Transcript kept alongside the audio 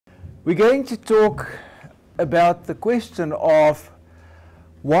We're going to talk about the question of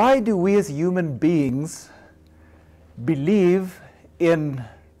why do we as human beings believe in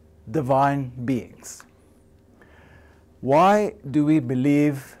divine beings? Why do we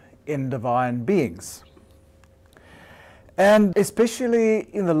believe in divine beings? And especially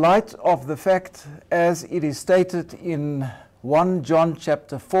in the light of the fact, as it is stated in 1 John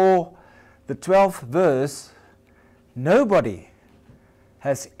chapter 4, the 12th verse, nobody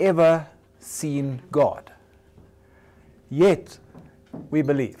has ever seen God. Yet we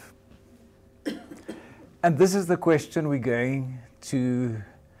believe. And this is the question we're going to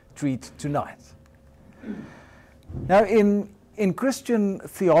treat tonight. Now, in Christian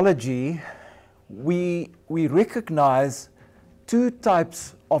theology, we recognize two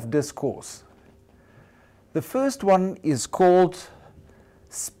types of discourse. The first one is called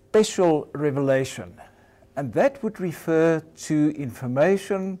special revelation, and that would refer to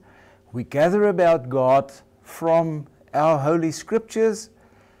information we gather about God from our Holy Scriptures,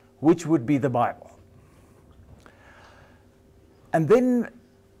 which would be the Bible. And then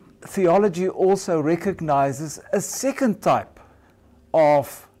theology also recognizes a second type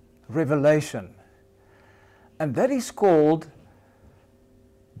of revelation, and that is called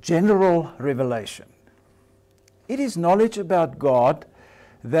general revelation. It is knowledge about God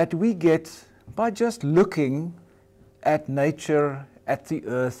that we get by just looking at nature, at the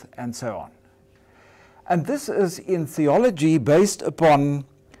earth, and so on. And this is in theology based upon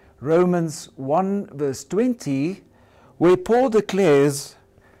Romans 1 verse 20, where Paul declares,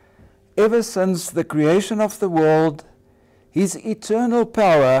 ever since the creation of the world, his eternal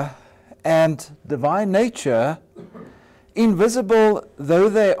power and divine nature, invisible though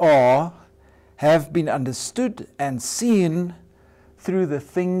they are, have been understood and seen through the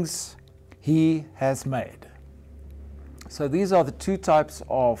things he has made. So these are the two types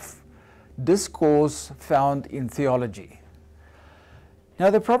of discourse found in theology. Now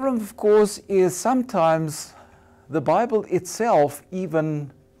the problem, of course, is sometimes the Bible itself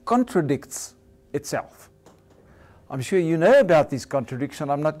even contradicts itself. I'm sure you know about this contradiction.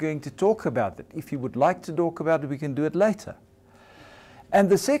 I'm not going to talk about it. If you would like to talk about it, we can do it later. And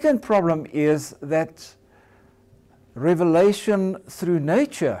the second problem is that revelation through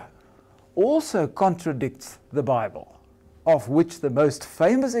nature also contradicts the Bible, of which the most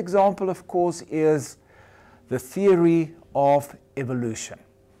famous example, of course, is the theory of evolution.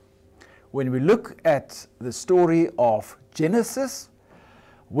 When we look at the story of Genesis,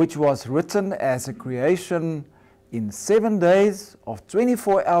 which was written as a creation in 7 days of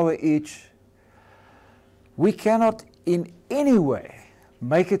 24 hours each, we cannot in any way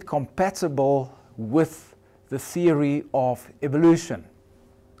make it compatible with the theory of evolution.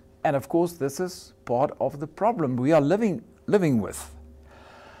 And of course, this is part of the problem we are living with.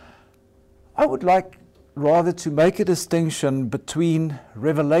 I would like rather to make a distinction between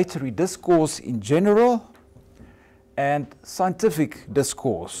revelatory discourse in general and scientific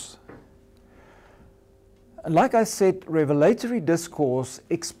discourse. And like I said, revelatory discourse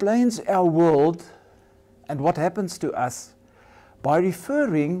explains our world and what happens to us by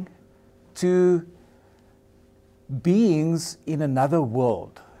referring to beings in another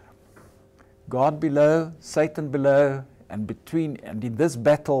world. God below, Satan below, and between, and in this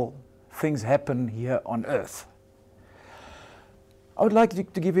battle, things happen here on earth. I would like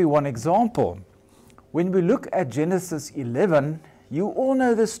to give you one example. When we look at Genesis 11, you all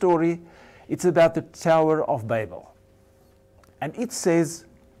know the story. It's about the Tower of Babel. And it says,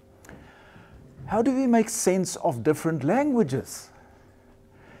 how do we make sense of different languages?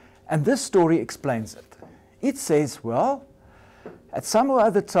 And this story explains it. It says, well, at some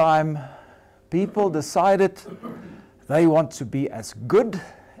other time, people decided they want to be as good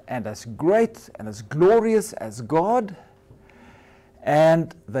and as great and as glorious as God,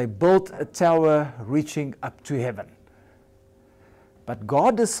 and they built a tower reaching up to heaven. But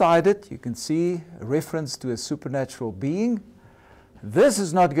God decided, you can see a reference to a supernatural being, this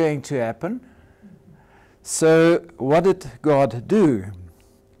is not going to happen. So what did God do?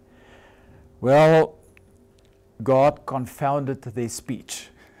 Well, God confounded their speech,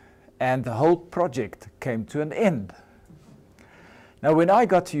 and the whole project came to an end. Now, when I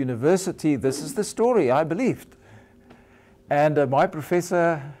got to university, this is the story I believed. And my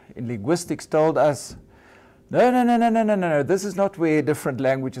professor in linguistics told us, no, this is not where different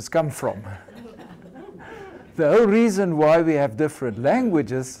languages come from. The whole reason why we have different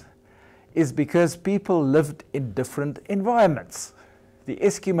languages is because people lived in different environments. The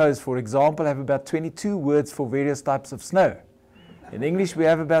Eskimos, for example, have about 22 words for various types of snow. In English, we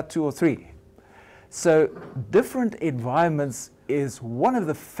have about 2 or 3. So different environments is one of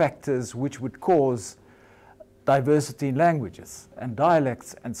the factors which would cause diversity in languages and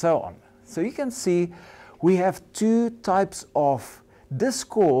dialects and so on. So you can see we have two types of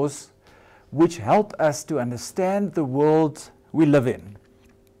discourse which help us to understand the world we live in.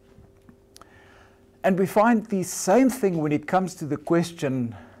 And we find the same thing when it comes to the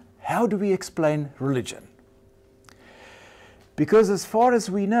question, how do we explain religion? Because as far as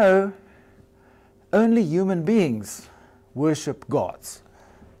we know, only human beings worship gods.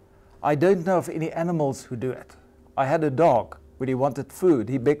 I don't know of any animals who do it. I had a dog. When he wanted food,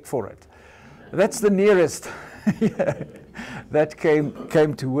 he begged for it. That's the nearest that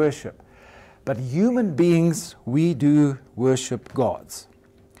came to worship. But human beings, we do worship gods.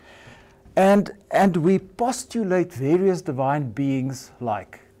 And we postulate various divine beings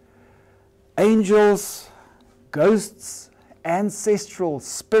like angels, ghosts, ancestral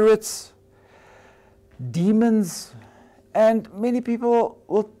spirits, demons, and many people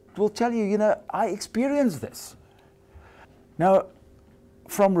will tell you, I experienced this. Now,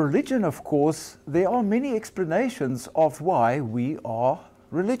 from religion, of course, there are many explanations of why we are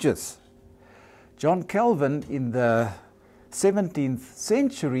religious. John Calvin in the 17th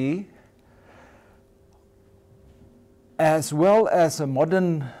century, as well as a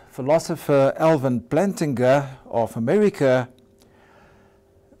modern philosopher, Alvin Plantinga of America,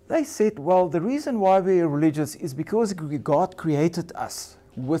 they said, well, the reason why we are religious is because God created us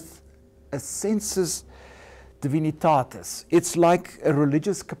with a sensus divinitatis. It's like a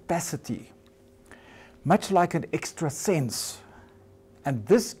religious capacity, much like an extra sense. And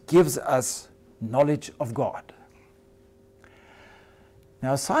this gives us knowledge of God.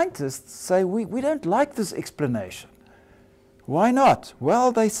 Now, scientists say we don't like this explanation. Why not?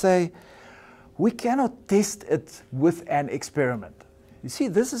 Well, they say we cannot test it with an experiment. You see,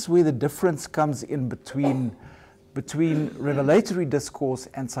 this is where the difference comes in between revelatory discourse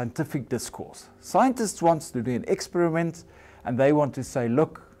and scientific discourse. Scientists want to do an experiment, and they want to say,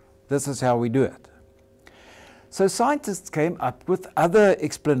 look, this is how we do it. So scientists came up with other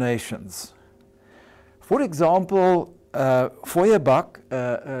explanations. For example, Feuerbach,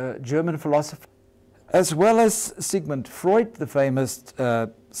 a German philosopher, as well as Sigmund Freud, the famous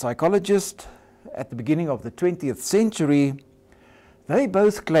psychologist at the beginning of the 20th century, they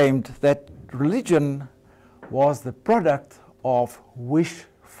both claimed that religion was the product of wish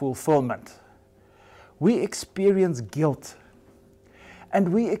fulfillment. We experience guilt,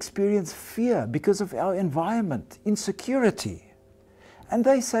 and we experience fear because of our environment, insecurity. And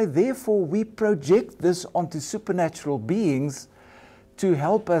they say, therefore, we project this onto supernatural beings to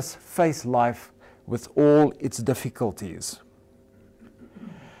help us face life with all its difficulties.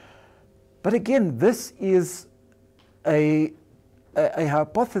 But again, this is a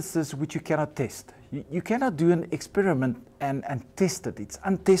hypothesis which you cannot test. You cannot do an experiment and test it. It's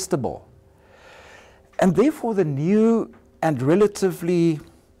untestable. And therefore, the new and relatively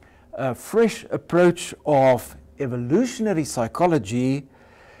fresh approach of evolutionary psychology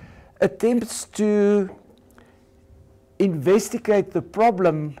attempts to investigate the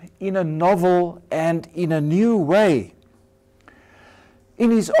problem in a novel and in a new way. In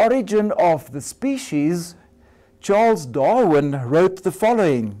his Origin of the Species, Charles Darwin wrote the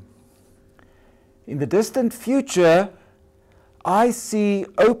following: "In the distant future, I see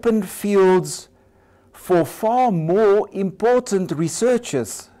open fields for far more important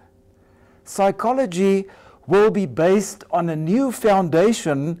researches. Psychology will be based on a new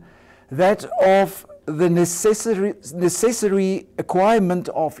foundation, that of the necessary acquirement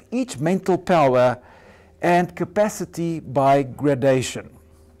of each mental power and capacity by gradation."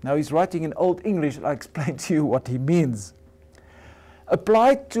 Now he's writing in Old English. I'll explain to you what he means.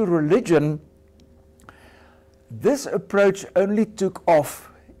 Applied to religion, this approach only took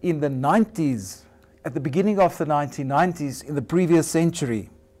off in the 90s, at the beginning of the 1990s, in the previous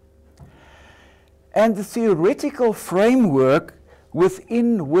century. And the theoretical framework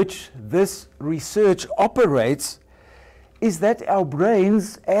within which this research operates is that our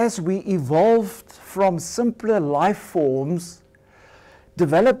brains, as we evolved from simpler life forms,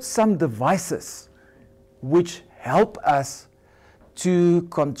 developed some devices which help us to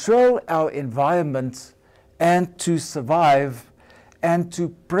control our environment and to survive and to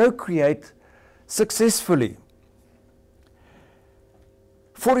procreate successfully.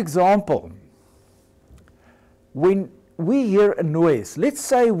 For example, when we hear a noise, let's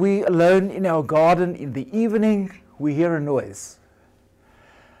say we're alone in our garden in the evening, we hear a noise.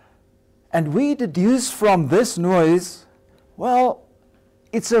 And we deduce from this noise, well,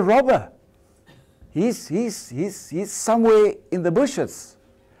 it's a robber. He's somewhere in the bushes.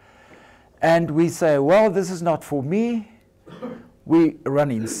 And we say, well, this is not for me. we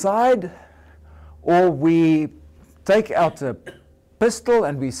run inside, or we take out a pistol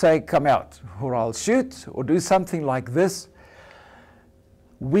and we say, come out, or I'll shoot, or do something like this.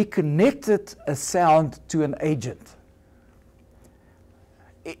 We connected a sound to an agent.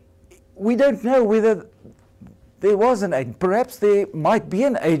 We don't know whether there was an agent. Perhaps there might be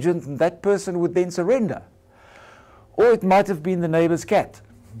an agent and that person would then surrender. Or it might have been the neighbor's cat.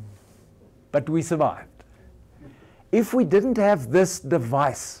 But we survived. If we didn't have this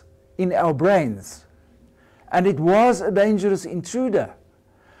device in our brains, and it was a dangerous intruder,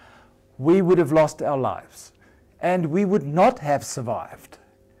 we would have lost our lives, and we would not have survived.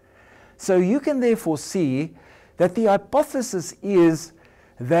 So you can therefore see that the hypothesis is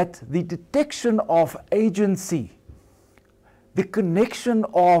that the detection of agency, the connection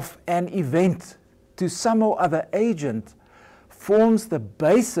of an event to some or other agent, forms the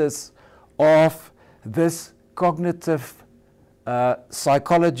basis of this cognitive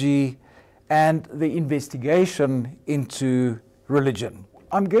psychology and the investigation into religion.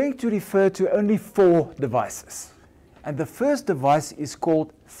 I'm going to refer to only 4 devices. And the first device is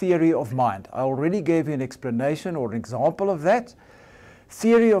called theory of mind. I already gave you an explanation or an example of that.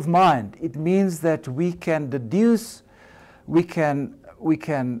 Theory of mind, it means that we can deduce, we can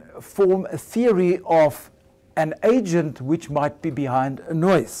form a theory of an agent which might be behind a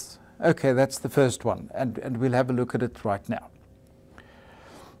noise. Okay, that's the first one, and we'll have a look at it right now.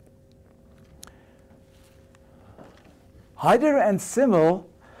 Hyder and Simmel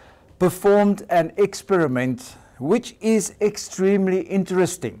performed an experiment which is extremely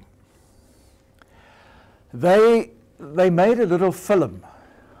interesting. They made a little film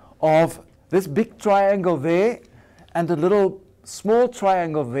of this big triangle there and a little small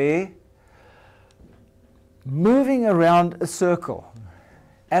triangle there moving around a circle.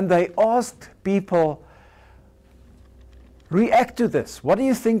 And they asked people, react to this. What do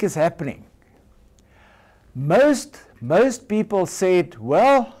you think is happening? Most people said,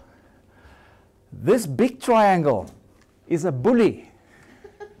 well, this big triangle is a bully.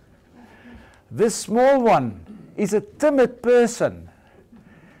 This small one is a timid person.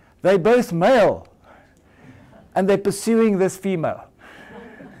 They're both male, and they're pursuing this female.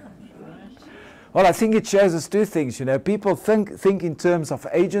 Well, I think it shows us 2 things. You know, people think in terms of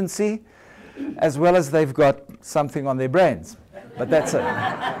agency, as well as they've got something on their brains. But that's it.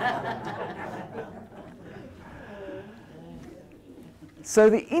 So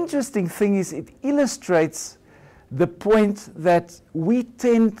the interesting thing is it illustrates the point that we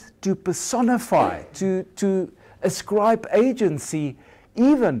tend to personify, to ascribe agency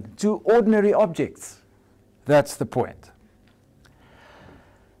even to ordinary objects. That's the point.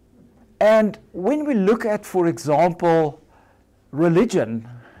 And when we look at, for example, religion,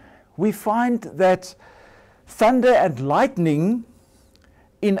 we find that thunder and lightning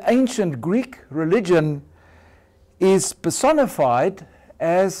in ancient Greek religion is personified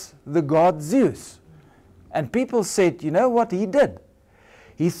as the god Zeus. And people said, you know what he did?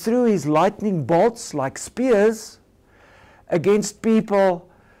 He threw his lightning bolts like spears against people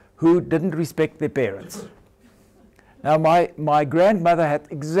who didn't respect their parents. Now, my grandmother had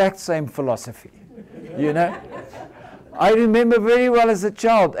exact same philosophy, you know. I remember very well as a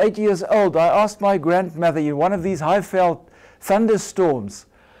child, 8 years old, I asked my grandmother in one of these Highveld thunderstorms,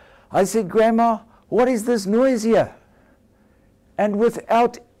 I said, Grandma, what is this noise here? And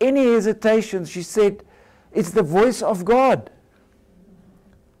without any hesitation, she said, it's the voice of God.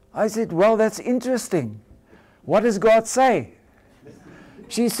 I said, well, that's interesting. What does God say?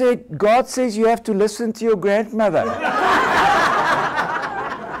 She said, God says you have to listen to your grandmother.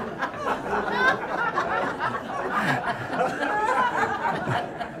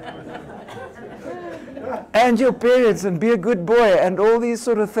 And your parents, and be a good boy, and all these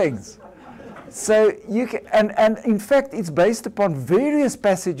sort of things. So you can, and in fact, it's based upon various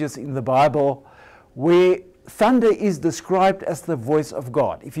passages in the Bible where thunder is described as the voice of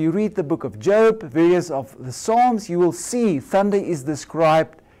God. If you read the book of Job, various of the Psalms, you will see thunder is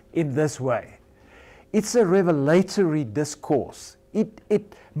described in this way. It's a revelatory discourse.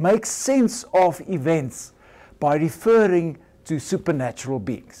 It makes sense of events by referring to supernatural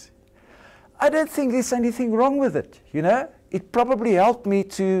beings. I don't think there's anything wrong with it, you know. It probably helped me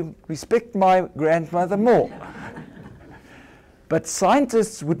to respect my grandmother more. But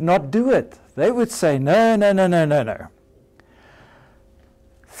scientists would not do it. They would say, no, no, no, no, no, no.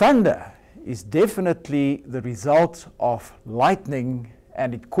 Thunder is definitely the result of lightning,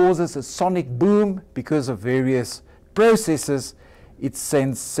 and it causes a sonic boom because of various processes it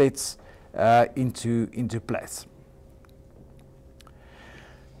sets into place.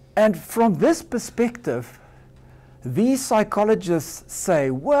 And from this perspective, these psychologists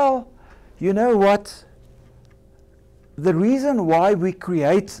say, well, you know what? The reason why we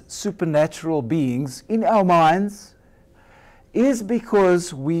create supernatural beings in our minds is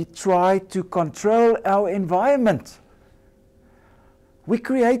because we try to control our environment. We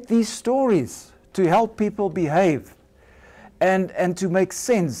create these stories to help people behave and to make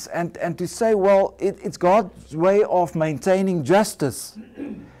sense and to say, well, it's God's way of maintaining justice.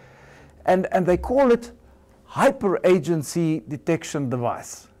 And they call it hyperagency detection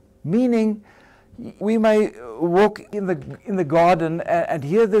device, meaning we may walk in the garden and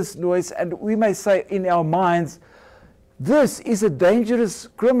hear this noise, and we may say in our minds, this is a dangerous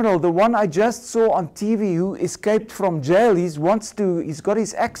criminal, the one I just saw on TV who escaped from jail. He's got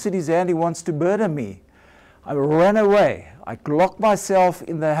his axe in his hand, he wants to murder me. I ran away. I locked myself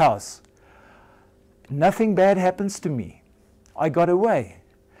in the house. Nothing bad happens to me. I got away.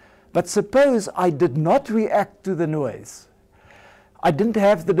 But suppose I did not react to the noise. I didn't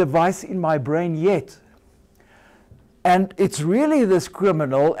have the device in my brain yet. And it's really this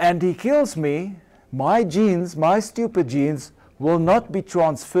criminal, and he kills me. My genes, my stupid genes, will not be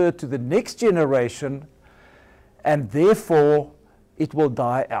transferred to the next generation, and therefore it will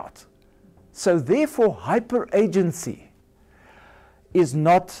die out. So therefore hyperagency is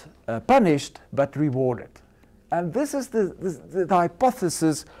not punished but rewarded. And this is the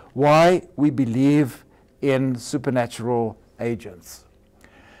hypothesis why we believe in supernatural agents.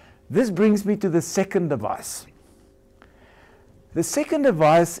 This brings me to the second device. The second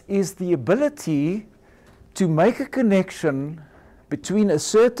device is the ability to make a connection between a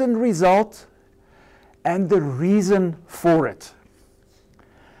certain result and the reason for it.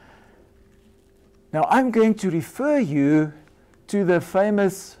 Now, I'm going to refer you to the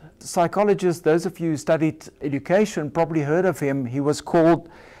famous psychologist. Those of you who studied education probably heard of him. He was called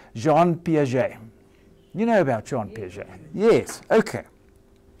Jean Piaget. You know about Jean Piaget? Yes, okay.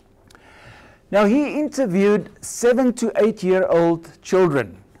 Now, he interviewed 7 to 8-year-old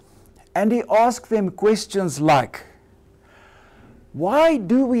children, and he asked them questions like, why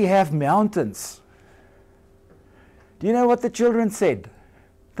do we have mountains? Do you know what the children said?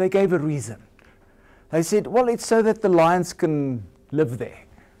 They gave a reason. They said, well, it's so that the lions can live there.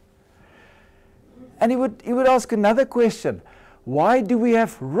 And he would ask another question. Why do we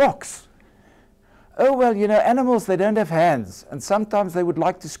have rocks? Oh, well, you know, animals, they don't have hands. And sometimes they would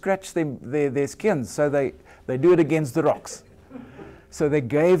like to scratch their skins, so they do it against the rocks. So they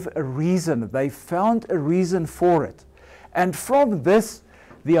gave a reason. They found a reason for it. And from this,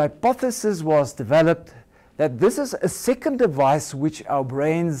 the hypothesis was developed that this is a second device which our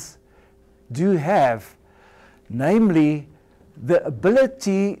brains do have, namely the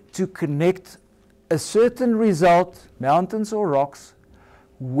ability to connect a certain result, mountains or rocks,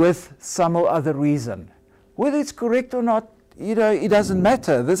 with some or other reason. Whether it's correct or not, you know, it doesn't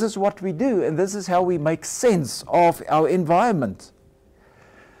matter. This is what we do, and this is how we make sense of our environment.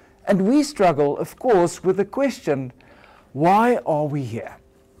 And we struggle, of course, with the question, why are we here?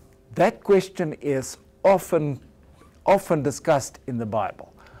 That question is often discussed in the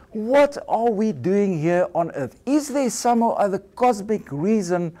Bible. What are we doing here on earth? Is there some or other cosmic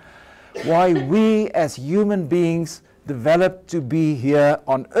reason why we as human beings developed to be here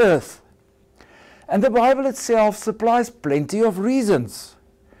on earth? And the Bible itself supplies plenty of reasons.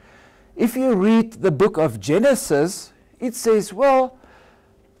 If you read the book of Genesis, it says, well,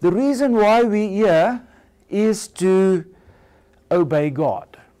 the reason why we're here is to obey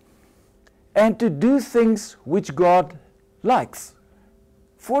God and to do things which God likes.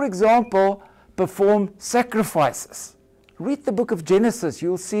 For example, perform sacrifices. Read the book of Genesis.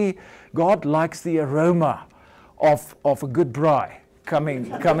 You'll see God likes the aroma of a good braai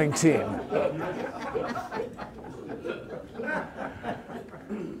coming to him.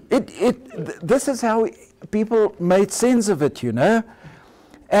 This is how people made sense of it, you know.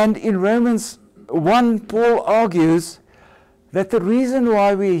 And in Romans 1, Paul argues that the reason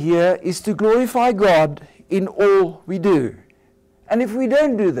why we're here is to glorify God in all we do. And if we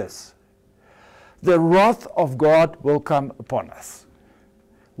don't do this, the wrath of God will come upon us.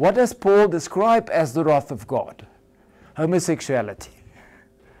 What does Paul describe as the wrath of God? Homosexuality.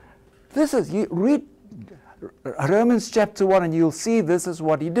 This is, you read Romans chapter 1 and you'll see this is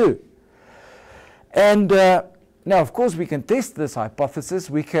what he do. And now, of course, we can test this hypothesis.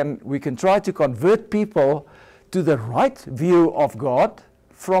 We can try to convert people to the right view of God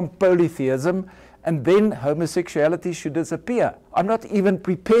from polytheism, and then homosexuality should disappear. I'm not even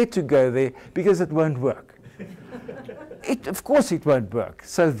prepared to go there because it won't work. Of course it won't work.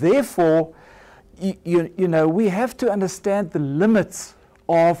 So therefore, you know, we have to understand the limits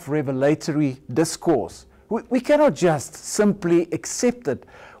of revelatory discourse. We cannot just simply accept it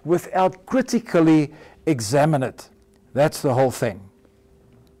without critically examine it. That's the whole thing.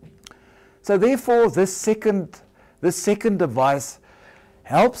 So therefore, this second device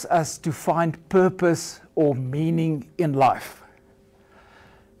helps us to find purpose or meaning in life.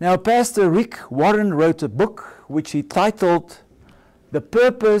 Now, Pastor Rick Warren wrote a book which he titled The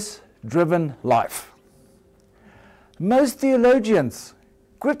Purpose-Driven Life. Most theologians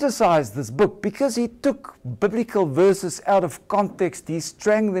criticized this book because he took biblical verses out of context, he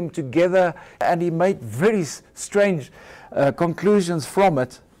strung them together, and he made very strange conclusions from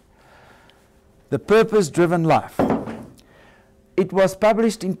it. The Purpose-Driven Life. It was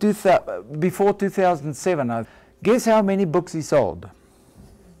published in before 2007. Guess how many books he sold?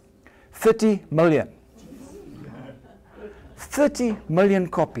 30 million. 30 million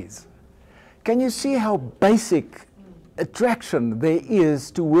copies. Can you see how basic attraction there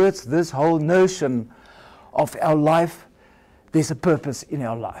is towards this whole notion of our life? There's a purpose in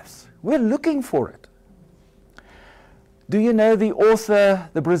our lives. We're looking for it. Do you know the author,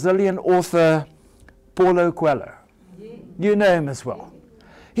 the Brazilian author, Paulo Coelho? You know him as well.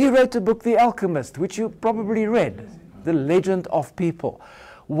 He wrote a book, The Alchemist, which you probably read, The Legend of People.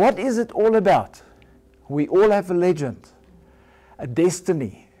 What is it all about? We all have a legend, a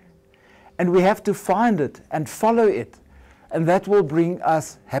destiny, and we have to find it and follow it, and that will bring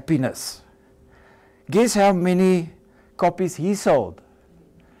us happiness. Guess how many copies he sold?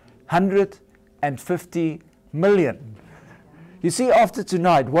 150 million. You see, after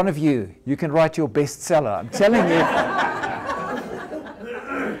tonight, one of you can write your bestseller. I'm telling you.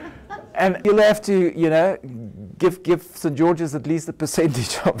 And you'll have to, you know, give St. George's at least a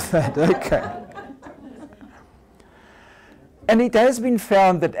percentage of that. Okay. And it has been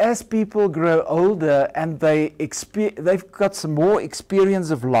found that as people grow older and they've got some more experience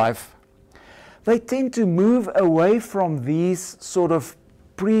of life, they tend to move away from these sort of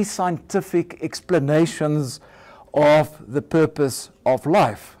pre-scientific explanations of the purpose of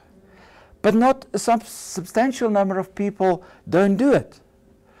life. But not a substantial number of people don't do it.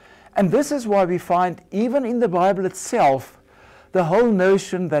 And this is why we find, even in the Bible itself, the whole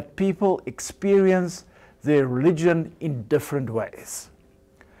notion that people experience their religion in different ways.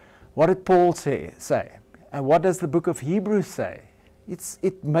 What did Paul say? And what does the book of Hebrews say?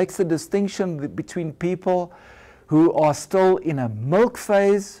 It makes a distinction between people who are still in a milk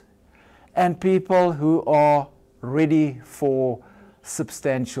phase and people who are ready for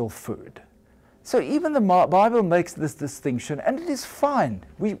substantial food. So even the Bible makes this distinction, and it is fine.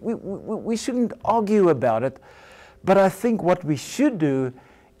 We shouldn't argue about it, but I think what we should do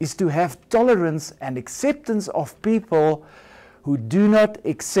is to have tolerance and acceptance of people who do not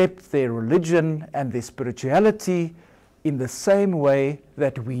accept their religion and their spirituality in the same way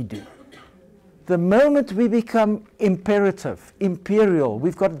that we do. The moment we become imperial,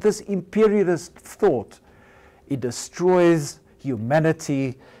 we've got this imperialist thought, it destroys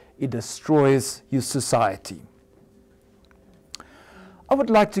humanity, it destroys your society. I would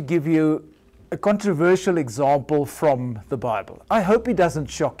like to give you a controversial example from the Bible. I hope it doesn't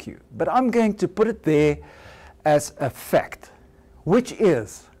shock you, but I'm going to put it there as a fact, which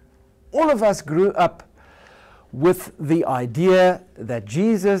is, all of us grew up with the idea that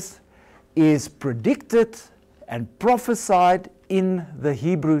Jesus is predicted and prophesied in the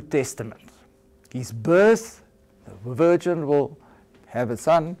Hebrew Testament. His birth, the virgin will have a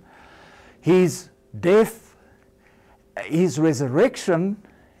son, his death, his resurrection,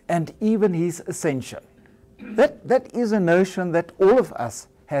 and even his ascension. That is a notion that all of us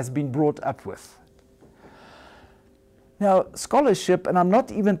has been brought up with. Now, scholarship, and I'm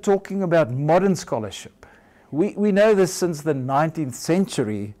not even talking about modern scholarship, we know this since the 19th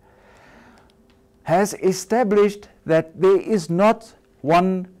century, has established that there is not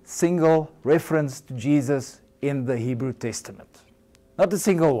one single reference to Jesus in the Hebrew Testament. Not a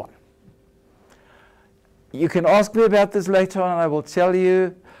single one. You can ask me about this later on, and I will tell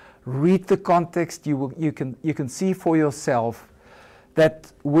you. Read the context. You can see for yourself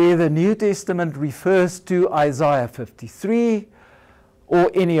that where the New Testament refers to Isaiah 53 or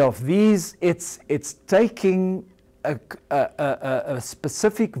any of these, it's taking a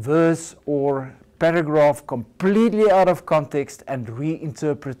specific verse or paragraph completely out of context and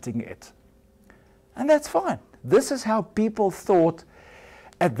reinterpreting it. And that's fine. This is how people thought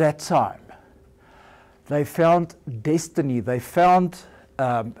at that time. They found destiny, they found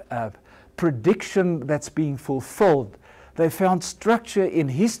prediction that's being fulfilled, they found structure in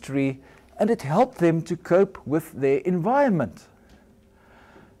history, and it helped them to cope with their environment.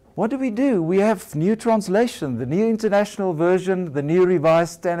 What do? We have new translation, the New International Version, the New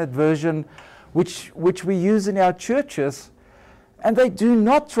Revised Standard Version, which we use in our churches, and they do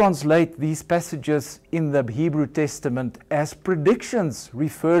not translate these passages in the Hebrew Testament as predictions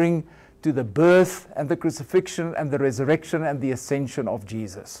referring to the birth and the crucifixion and the resurrection and the ascension of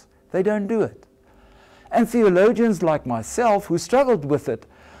Jesus. They don't do it. And theologians like myself who struggled with it,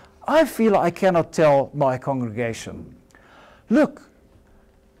 I feel I cannot tell my congregation, look,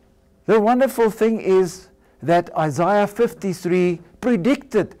 the wonderful thing is that Isaiah 53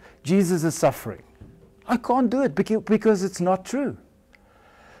 predicted Jesus' suffering. I can't do it because it's not true.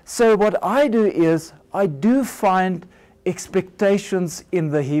 So what I do is I do find expectations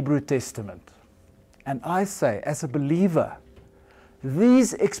in the Hebrew Testament. And I say, as a believer,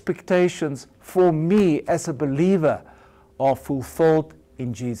 these expectations for me as a believer are fulfilled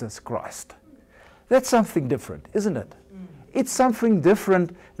in Jesus Christ. That's something different, isn't it? It's something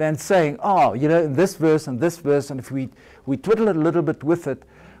different than saying, oh, you know, in this verse and this verse, and if we twiddle it a little bit with it,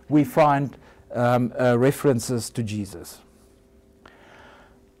 we find references to Jesus.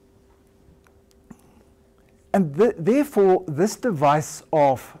 And therefore, this device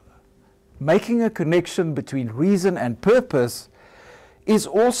of making a connection between reason and purpose is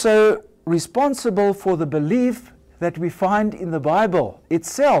also responsible for the belief that we find in the Bible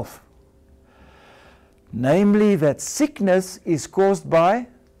itself, namely that sickness is caused by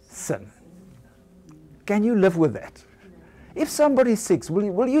sin. Can you live with that? If somebody's sick,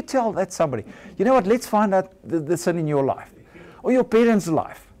 will you tell that somebody, you know what, let's find out the sin in your life or your parents'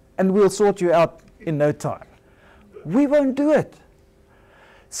 life and we'll sort you out in no time? We won't do it.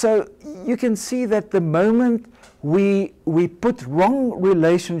 So you can see that the moment we put wrong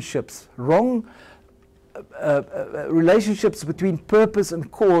relationships, relationships between purpose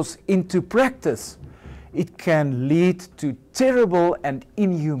and cause into practice, it can lead to terrible and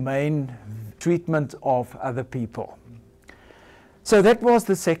inhumane treatment of other people. So that was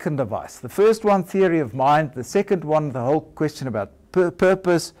the second device. The first one, theory of mind. The second one, the whole question about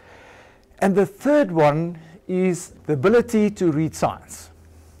purpose. And the third one is the ability to read signs.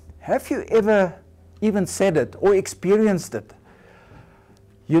 Have you ever even said it or experienced it?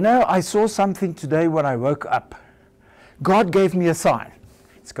 You know, I saw something today when I woke up. God gave me a sign.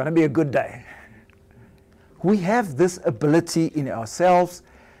 It's going to be a good day. We have this ability in ourselves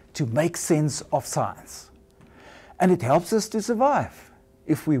to make sense of signs. And it helps us to survive.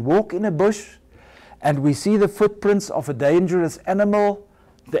 If we walk in a bush and we see the footprints of a dangerous animal,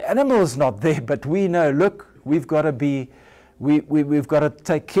 the animal is not there, but we know, look, we've got to we've got to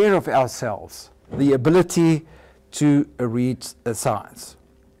take care of ourselves. The ability to read the signs.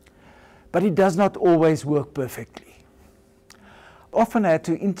 But it does not always work perfectly. Often I had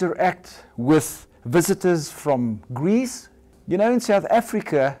to interact with visitors from Greece. You know, in South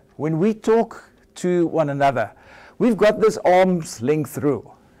Africa, when we talk to one another, we've got this arm's length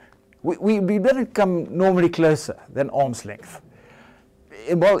rule. We don't come normally closer than arm's length.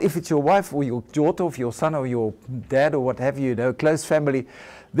 Well, if it's your wife or your daughter or your son or your dad or what have you, close family,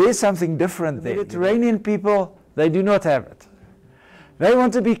 there's something different there. The Mediterranean people, they do not have it. They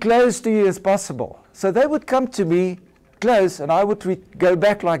want to be close to you as possible. So they would come to me close and I would go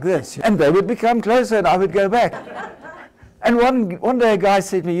back like this. And they would become closer and I would go back. And one day a guy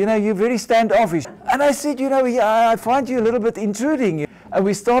said to me, you know, you're very standoffish. And I said, you know, I find you a little bit intruding. And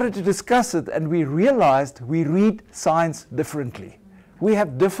we started to discuss it and we realized we read signs differently. We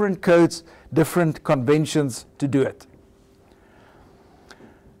have different codes, different conventions to do it.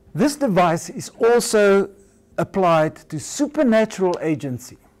 This device is also applied to supernatural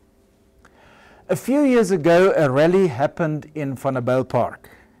agency. A few years ago, a rally happened in Vanderbijl Park.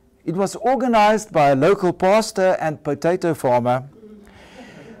 It was organized by a local pastor and potato farmer.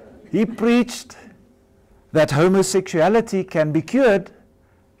 He preached that homosexuality can be cured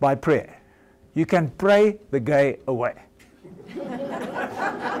by prayer. You can pray the gay away.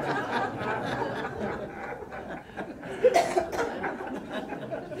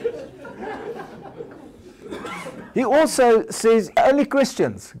 He also says only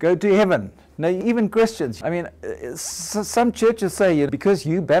Christians go to heaven. No, even Christians. I mean, some churches say because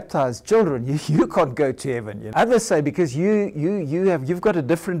you baptize children, you can't go to heaven. You know? Others say because you've got a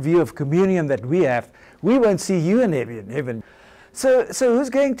different view of communion that we have, we won't see you in heaven. So who's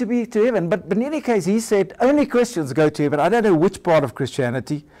going to be to heaven? But in any case, he said only Christians go to heaven. I don't know which part of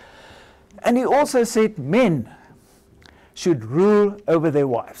Christianity. And he also said men should rule over their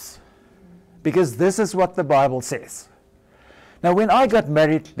wives, because this is what the Bible says. Now, when I got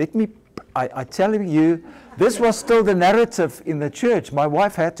married, I tell you, this was still the narrative in the church. My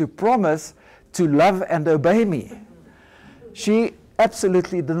wife had to promise to love and obey me. She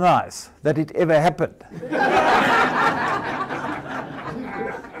absolutely denies that it ever happened.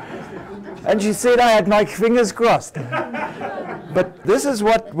 And she said I had my fingers crossed. But this is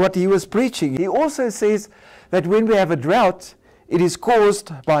what he was preaching. He also says that when we have a drought, it is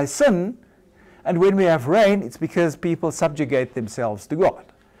caused by sin, and when we have rain, it's because people subjugate themselves to God.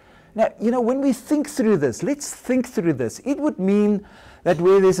 Now, you know, when we think through this, let's think through this. It would mean that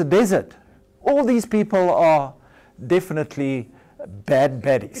where there's a desert, all these people are definitely bad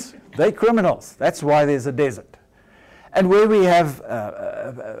baddies. They're criminals. That's why there's a desert. And where we have,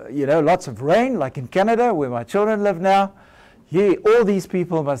 you know, lots of rain, like in Canada, where my children live now, yeah, all these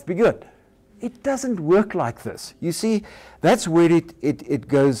people must be good. It doesn't work like this. You see, that's where it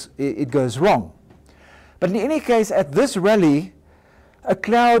goes wrong. But in any case, at this rally, a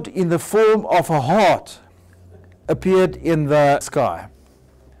cloud in the form of a heart appeared in the sky.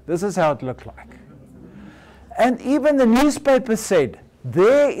 This is how it looked like. And even the newspaper said,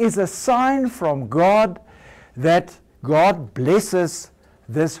 there is a sign from God that God blesses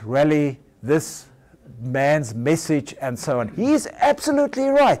this rally, this man's message, and so on. He is absolutely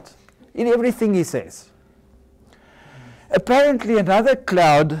right in everything he says. Apparently another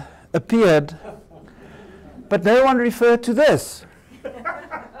cloud appeared, but no one referred to this.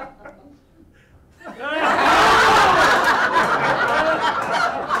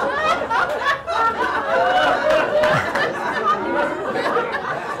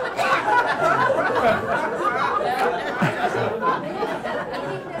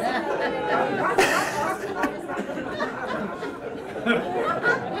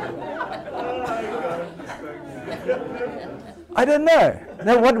 I don't know.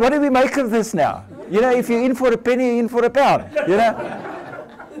 Now, what do we make of this now? You know, if you're in for a penny, you're in for a pound, you know?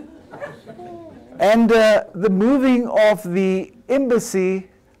 And the moving of the embassy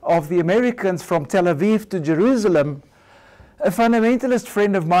of the Americans from Tel Aviv to Jerusalem, a fundamentalist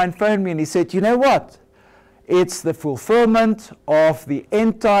friend of mine phoned me and he said, you know what? It's the fulfillment of the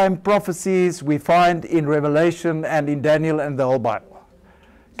end-time prophecies we find in Revelation and in Daniel and the whole Bible.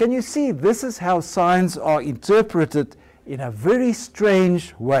 Can you see? This is how signs are interpreted in a very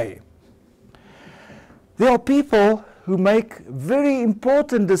strange way. There are people who make very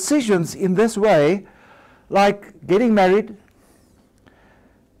important decisions in this way, like getting married,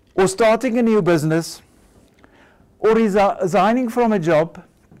 or starting a new business, or resigning from a job,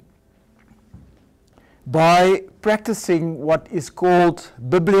 by practicing what is called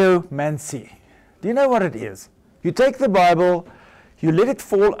bibliomancy. Do you know what it is? You take the Bible, you let it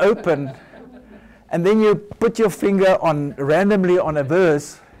fall open, and then you put your finger randomly on a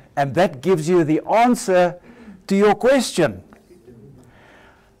verse, and that gives you the answer to your question.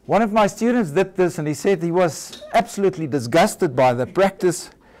 One of my students did this, and he said he was absolutely disgusted by the practice,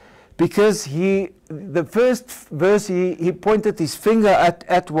 because the first verse he pointed his finger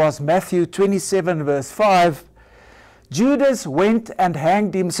at was Matthew 27, verse 5. Judas went and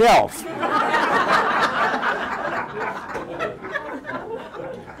hanged himself.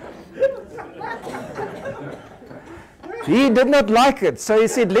 He did not like it, so he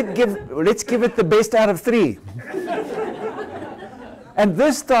said, let's give it the best out of 3. And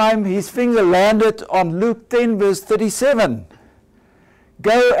this time his finger landed on Luke 10, verse 37.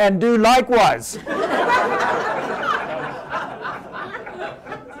 Go and do likewise.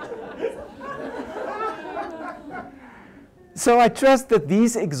 So I trust that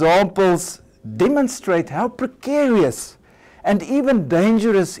these examples demonstrate how precarious and even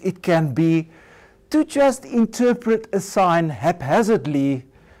dangerous it can be to just interpret a sign haphazardly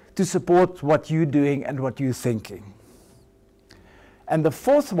to support what you're doing and what you're thinking. And the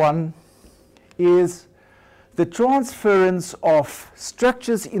fourth one is the transference of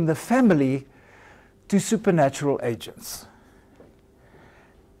structures in the family to supernatural agents.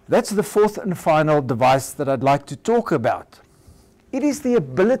 That's the fourth and final device that I'd like to talk about. It is the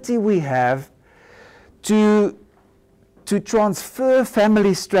ability we have to transfer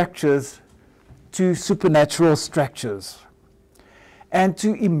family structures to supernatural structures, and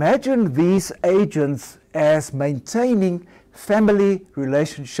to imagine these agents as maintaining family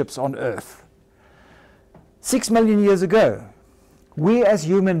relationships on earth. 6 million years ago, we as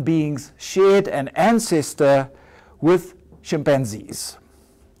human beings shared an ancestor with chimpanzees.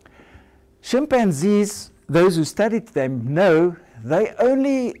 Chimpanzees, those who studied them know, they're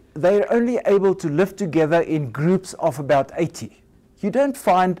only able to live together in groups of about 80. You don't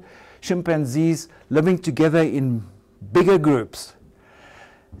find chimpanzees living together in bigger groups.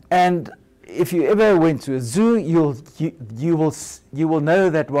 And if you ever went to a zoo, you will know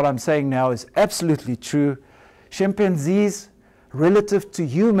that what I'm saying now is absolutely true. Chimpanzees, relative to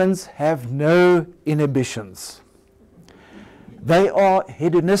humans, have no inhibitions. They are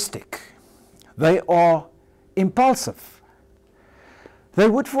hedonistic. They are impulsive. They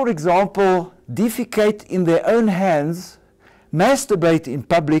would, for example, defecate in their own hands, masturbate in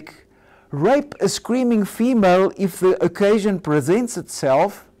public, rape a screaming female if the occasion presents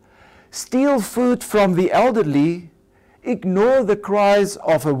itself, steal food from the elderly, ignore the cries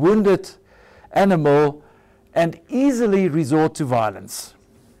of a wounded animal, and easily resort to violence.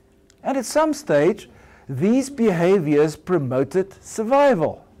 And at some stage, these behaviors promoted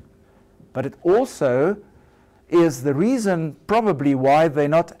survival. But it also is the reason probably why they're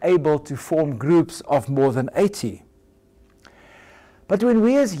not able to form groups of more than 80. But when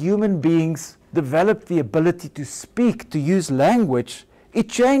we as human beings developed the ability to speak, to use language, it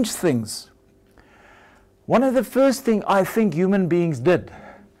changed things. One of the first things I think human beings did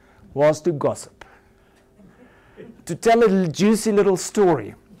was to gossip, to tell a juicy little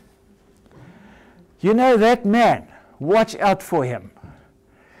story. You know, that man, watch out for him.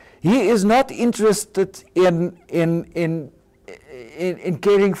 He is not interested in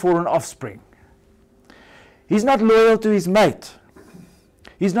caring for an offspring. He's not loyal to his mate.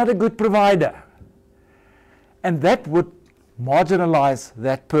 He's not a good provider. And that would marginalize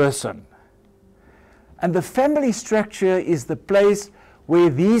that person. And the family structure is the place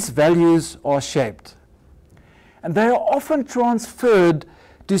where these values are shaped. And they are often transferred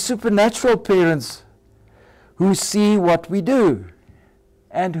to supernatural parents who see what we do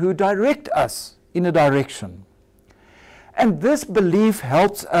and who direct us in a direction. And this belief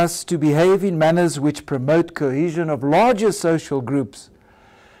helps us to behave in manners which promote cohesion of larger social groups.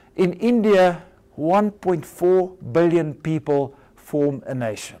 In India, 1.4 billion people form a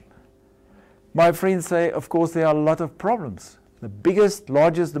nation. My friends say, of course, there are a lot of problems. The biggest,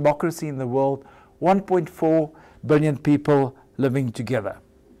 largest democracy in the world, 1.4 billion people living together.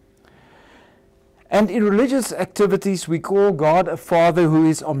 And in religious activities, we call God a Father who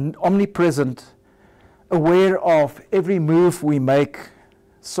is omnipresent, aware of every move we make.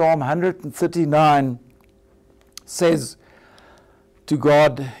 Psalm 139 says to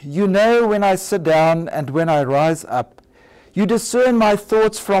God, "You know when I sit down and when I rise up. You discern my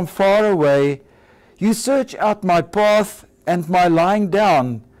thoughts from far away. You search out my path and my lying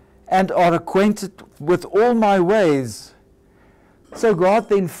down, and are acquainted with all my ways." So God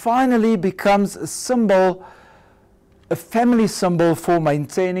then finally becomes a symbol, a family symbol for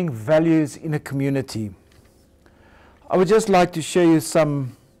maintaining values in a community. I would just like to show you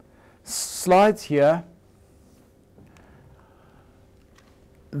some slides here.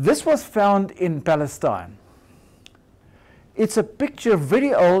 This was found in Palestine. It's a picture,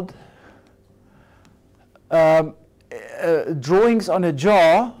 very old, drawings on a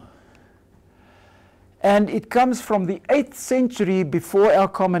jar, and it comes from the 8th century before our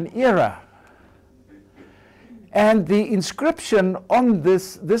common era. And the inscription on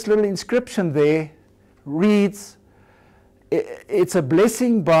this little inscription there reads, it's a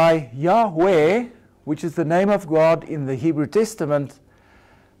blessing by Yahweh, which is the name of God in the Hebrew Testament,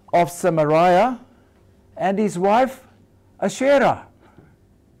 of Samaria, and his wife Asherah.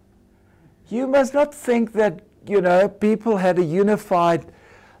 You must not think that, you know, people had a unified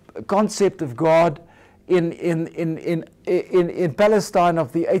concept of God in Palestine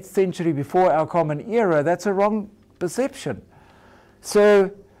of the 8th century before our common era. That's a wrong perception.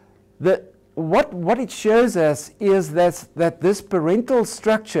 So what it shows us is that this parental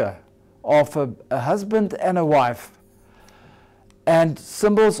structure of a husband and a wife, and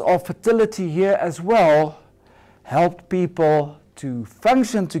symbols of fertility here as well, helped people to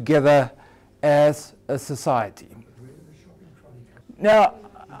function together as a society. Now,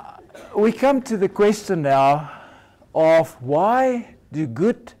 we come to the question now of why do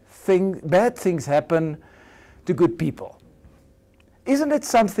bad things happen to good people? Isn't it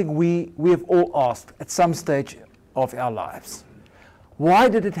something we have all asked at some stage of our lives? Why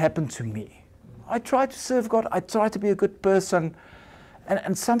did it happen to me? I tried to serve God, I tried to be a good person,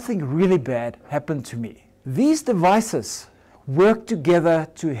 and something really bad happened to me. These devices work together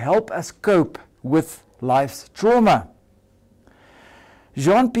to help us cope with life's trauma.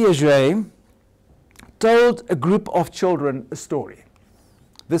 Jean Piaget told a group of children a story,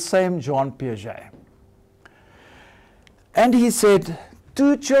 the same Jean Piaget. And he said,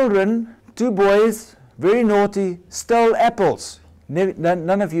 two children, two boys, very naughty, stole apples.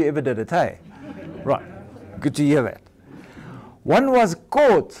 None of you ever did it, hey? Right, good to hear that. One was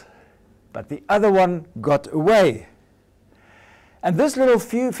caught, but the other one got away. And this little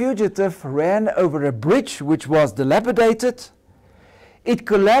fugitive ran over a bridge which was dilapidated. It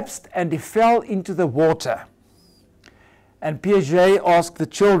collapsed and it fell into the water. And Piaget asked the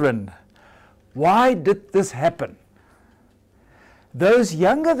children, why did this happen? Those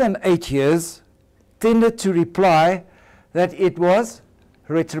younger than 8 years tended to reply that it was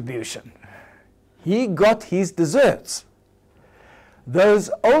retribution. He got his deserts. Those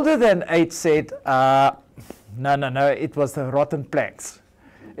older than 8 said, no, it was the rotten planks.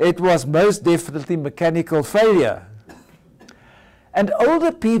 It was most definitely mechanical failure. And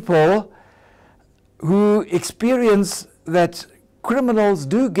older people who experience that criminals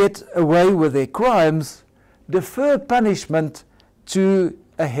do get away with their crimes defer punishment to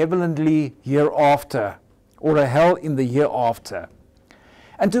a heavenly hereafter, or a hell in the hereafter.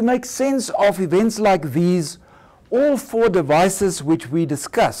 And to make sense of events like these, all 4 devices which we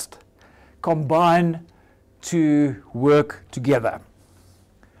discussed combine to work together.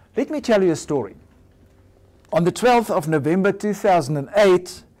 Let me tell you a story. On the 12th of November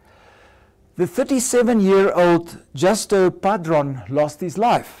 2008, the 37-year-old Justo Padron lost his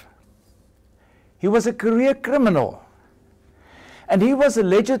life. He was a career criminal, and he was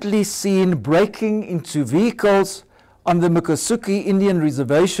allegedly seen breaking into vehicles on the Miccosukee Indian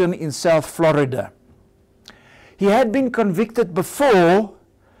Reservation in South Florida. He had been convicted before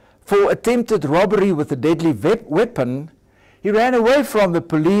for attempted robbery with a deadly weapon. He ran away from the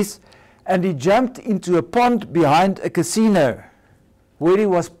police and he jumped into a pond behind a casino, where he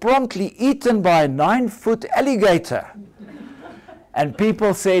was promptly eaten by a 9-foot alligator. And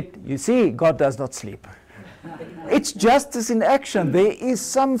people said, you see, God does not sleep. It's justice in action. There is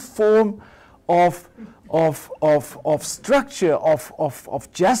some form of structure, of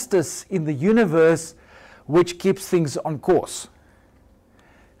justice in the universe which keeps things on course.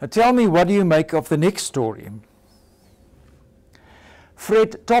 Now tell me, what do you make of the next story?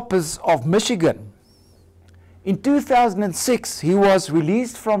 Fred Toppers of Michigan. In 2006, he was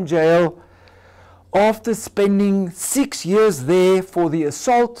released from jail after spending 6 years there for the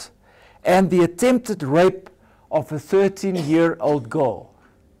assault and the attempted rape of a 13-year-old girl.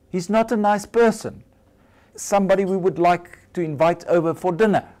 He's not a nice person. Somebody we would like to invite over for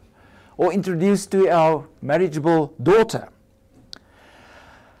dinner or introduce to our marriageable daughter.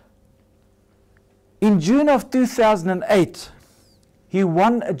 In June of 2008, he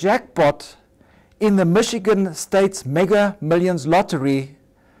won a jackpot in the Michigan State's Mega Millions lottery,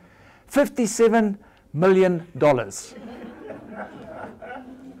 $57 million.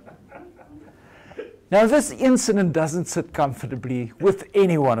 Now, this incident doesn't sit comfortably with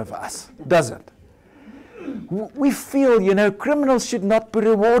any one of us, does it? We feel, criminals should not be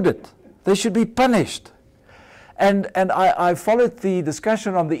rewarded. They should be punished. And I followed the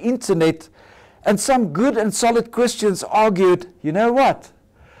discussion on the internet, and some good and solid Christians argued, you know what?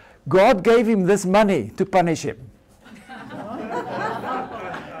 God gave him this money to punish him.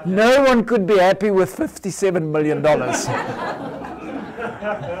 No one could be happy with $57 million.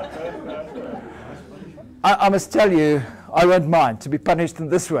 I must tell you, I won't mind to be punished in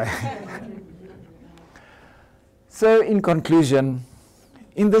this way. So, in conclusion,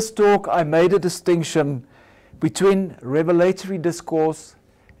 in this talk I made a distinction between revelatory discourse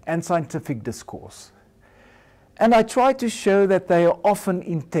and scientific discourse. And I try to show that they are often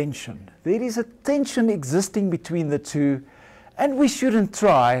in tension. There is a tension existing between the two, and we shouldn't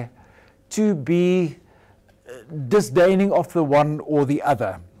try to be disdaining of the one or the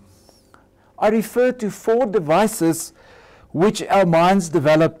other. I refer to 4 devices which our minds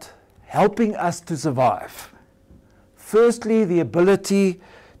developed, helping us to survive. Firstly, the ability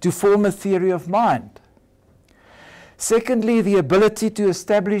to form a theory of mind. Secondly, the ability to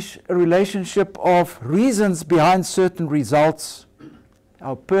establish a relationship of reasons behind certain results,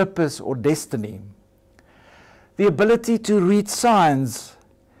 our purpose or destiny. The ability to read signs,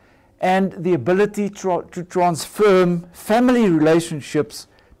 and the ability to transform family relationships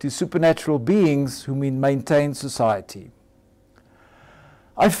to supernatural beings who maintain society.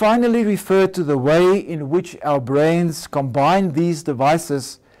 I finally refer to the way in which our brains combine these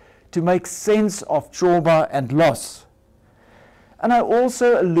devices to make sense of trauma and loss. And I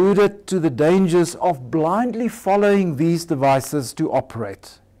also alluded to the dangers of blindly following these devices to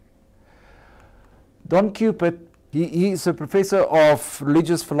operate. Don Cupid, he is a professor of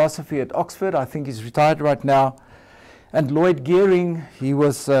religious philosophy at Oxford. I think he's retired right now. And Lloyd Gearing, he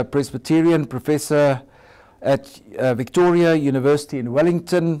was a Presbyterian professor at Victoria University in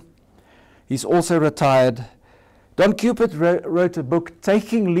Wellington. He's also retired. Don Cupid wrote a book,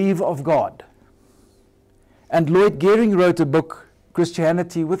 Taking Leave of God. And Lloyd Gearing wrote a book,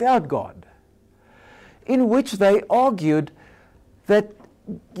 Christianity Without God, in which they argued that,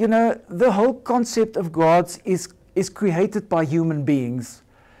 the whole concept of God is created by human beings.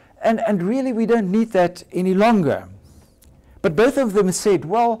 And really we don't need that any longer. But both of them said,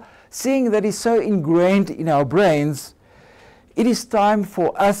 well, seeing that is so ingrained in our brains, it is time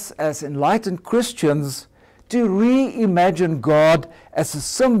for us as enlightened Christians to reimagine God as a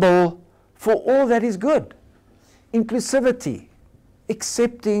symbol for all that is good. Inclusivity,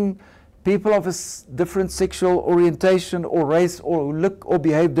 accepting people of a different sexual orientation or race or look or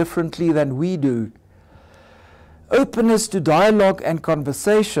behave differently than we do. Openness to dialogue and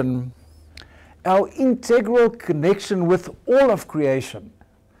conversation, our integral connection with all of creation,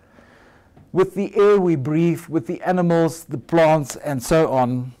 with the air we breathe, with the animals, the plants, and so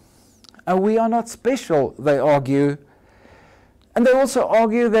on. And we are not special, they argue. And they also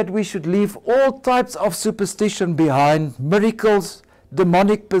argue that we should leave all types of superstition behind, miracles,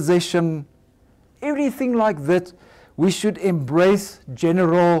 demonic possession, everything like that. We should embrace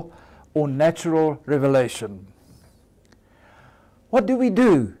general or natural revelation. What do we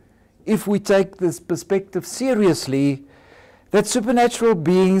do if we take this perspective seriously, that supernatural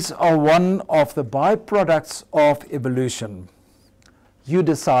beings are one of the byproducts of evolution? You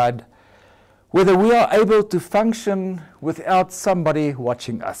decide whether we are able to function without somebody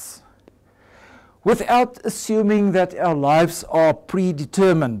watching us, without assuming that our lives are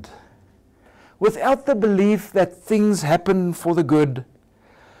predetermined, without the belief that things happen for the good,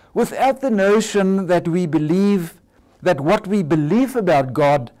 without the notion that we believe that what we believe about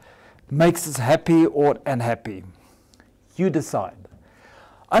God makes us happy or unhappy. You decide.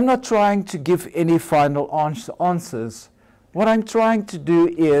 I'm not trying to give any final answers. What I'm trying to do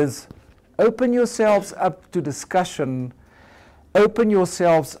is open yourselves up to discussion, open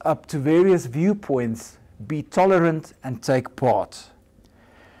yourselves up to various viewpoints, be tolerant and take part.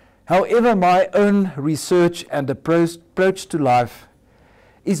 However, my own research and approach to life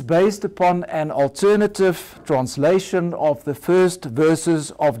is based upon an alternative translation of the first verses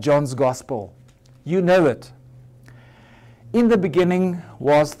of John's Gospel. You know it. In the beginning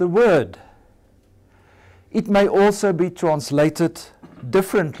was the Word. It may also be translated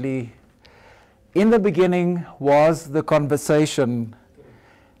differently. In the beginning was the conversation,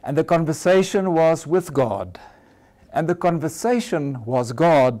 and the conversation was with God, and the conversation was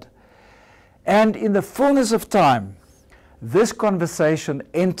God, and in the fullness of time, this conversation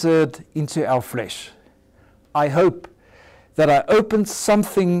entered into our flesh. I hope that I opened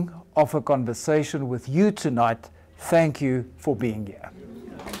something of a conversation with you tonight. Thank you for being here.